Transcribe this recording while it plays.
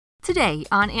Today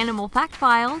on Animal Fact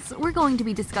Files, we're going to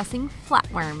be discussing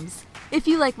flatworms. If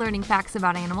you like learning facts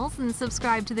about animals, then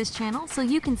subscribe to this channel so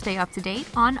you can stay up to date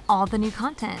on all the new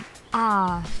content.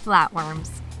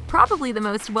 Flatworms. Probably the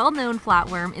most well-known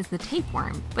flatworm is the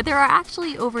tapeworm, but there are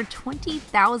actually over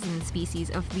 20,000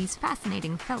 species of these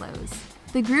fascinating fellows.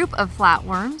 The group of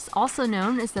flatworms, also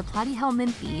known as the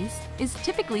Platyhelminthes, is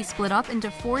typically split up into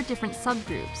 4 different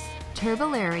subgroups: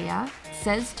 Turbellaria,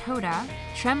 Cestoda,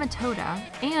 Trematoda,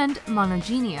 and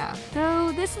Monogenia,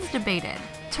 though this is debated.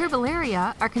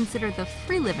 Turbellaria are considered the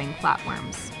free-living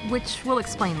flatworms, which we'll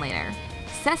explain later.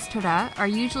 Cestoda are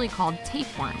usually called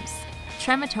tapeworms.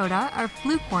 Trematoda are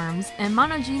flukeworms, and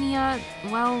Monogenia,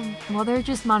 well, they're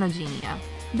just Monogenia.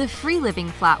 The free-living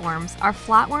flatworms are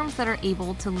flatworms that are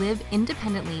able to live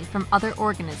independently from other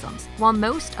organisms, while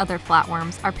most other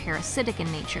flatworms are parasitic in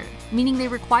nature, meaning they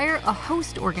require a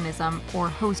host organism or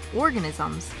host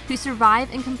organisms to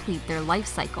survive and complete their life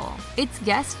cycle. It's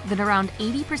guessed that around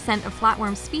 80% of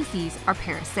flatworm species are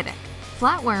parasitic.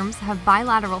 Flatworms have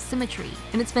bilateral symmetry,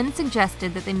 and it's been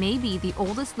suggested that they may be the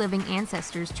oldest living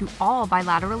ancestors to all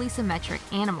bilaterally symmetric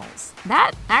animals.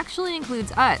 That actually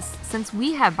includes us, since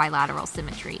we have bilateral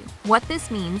symmetry. What this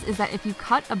means is that if you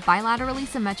cut a bilaterally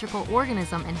symmetrical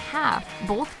organism in half,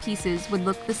 both pieces would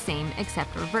look the same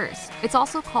except reversed. It's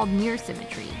also called near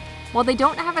symmetry. While they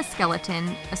don't have a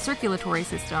skeleton, a circulatory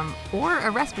system, or a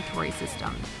respiratory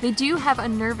system, they do have a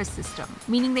nervous system,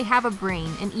 meaning they have a brain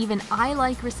and even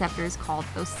eye-like receptors called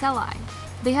ocelli.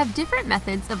 They have different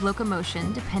methods of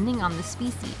locomotion depending on the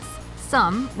species.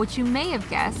 Some, which you may have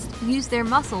guessed, use their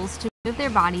muscles to move their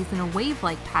bodies in a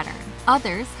wave-like pattern.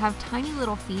 Others have tiny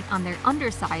little feet on their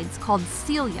undersides called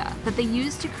cilia that they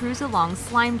use to cruise along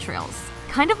slime trails,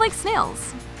 kind of like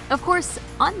snails. Of course,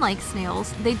 unlike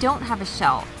snails, they don't have a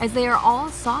shell, as they are all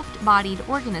soft-bodied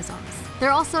organisms.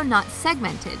 They're also not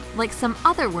segmented, like some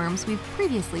other worms we've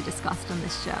previously discussed on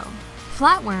this show.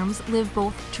 Flatworms live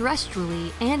both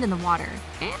terrestrially and in the water,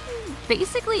 and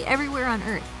basically everywhere on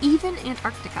Earth, even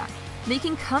Antarctica. They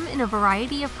can come in a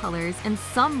variety of colors, and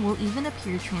some will even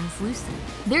appear translucent.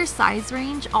 Their size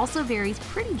range also varies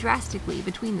pretty drastically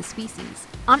between the species.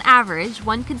 On average,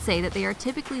 one could say that they are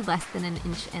typically less than an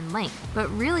inch in length,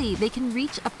 but really they can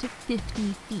reach up to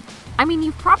 50 feet. I mean,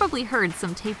 you've probably heard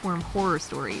some tapeworm horror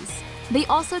stories. They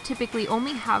also typically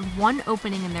only have one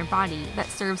opening in their body that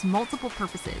serves multiple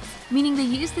purposes, meaning they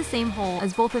use the same hole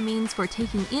as both a means for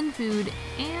taking in food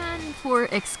and for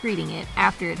excreting it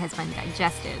after it has been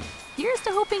digested. Here's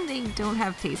to hoping they don't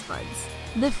have taste buds.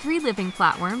 The free-living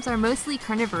flatworms are mostly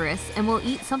carnivorous and will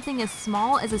eat something as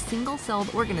small as a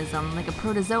single-celled organism like a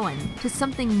protozoan to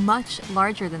something much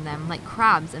larger than them like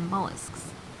crabs and mollusks.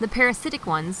 The parasitic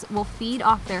ones will feed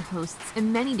off their hosts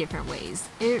in many different ways.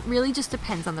 It really just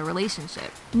depends on the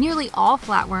relationship. Nearly all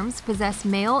flatworms possess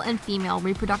male and female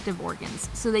reproductive organs,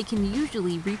 so they can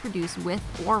usually reproduce with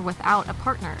or without a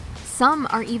partner. Some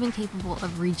are even capable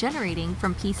of regenerating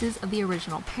from pieces of the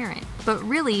original parent, but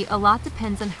really a lot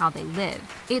depends on how they live.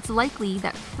 It's likely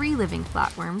that free-living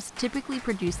flatworms typically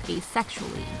produce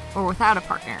asexually, or without a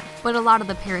partner, but a lot of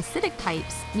the parasitic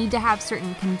types need to have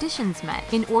certain conditions met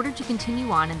in order to continue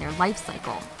on in their life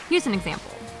cycle. Here's an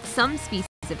example. Some species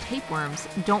of tapeworms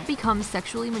don't become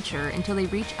sexually mature until they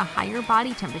reach a higher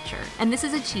body temperature, and this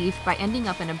is achieved by ending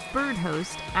up in a bird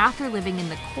host after living in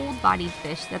the cold-bodied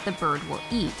fish that the bird will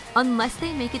eat. Unless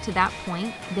they make it to that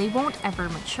point, they won't ever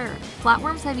mature.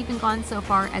 Flatworms have even gone so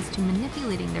far as to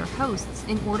manipulating their hosts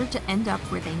in order to end up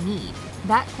where they need.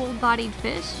 That cold-bodied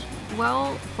fish?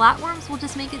 Well, flatworms will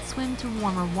just make it swim to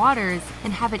warmer waters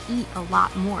and have it eat a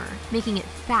lot more, making it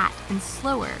fat and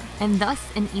slower, and thus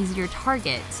an easier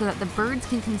target so that the birds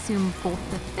can consume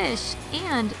both the fish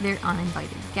and their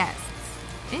uninvited guests.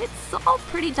 It's all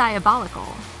pretty diabolical.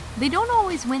 They don't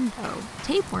always win though.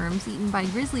 Tapeworms eaten by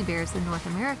grizzly bears in North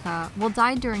America will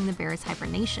die during the bear's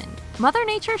hibernation. Mother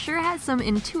Nature sure has some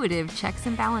intuitive checks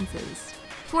and balances.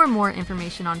 For more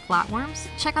information on flatworms,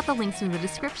 check out the links in the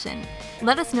description.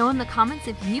 Let us know in the comments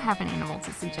if you have an animal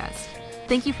to suggest.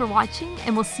 Thank you for watching,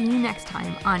 and we'll see you next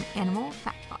time on Animal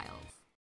Fact.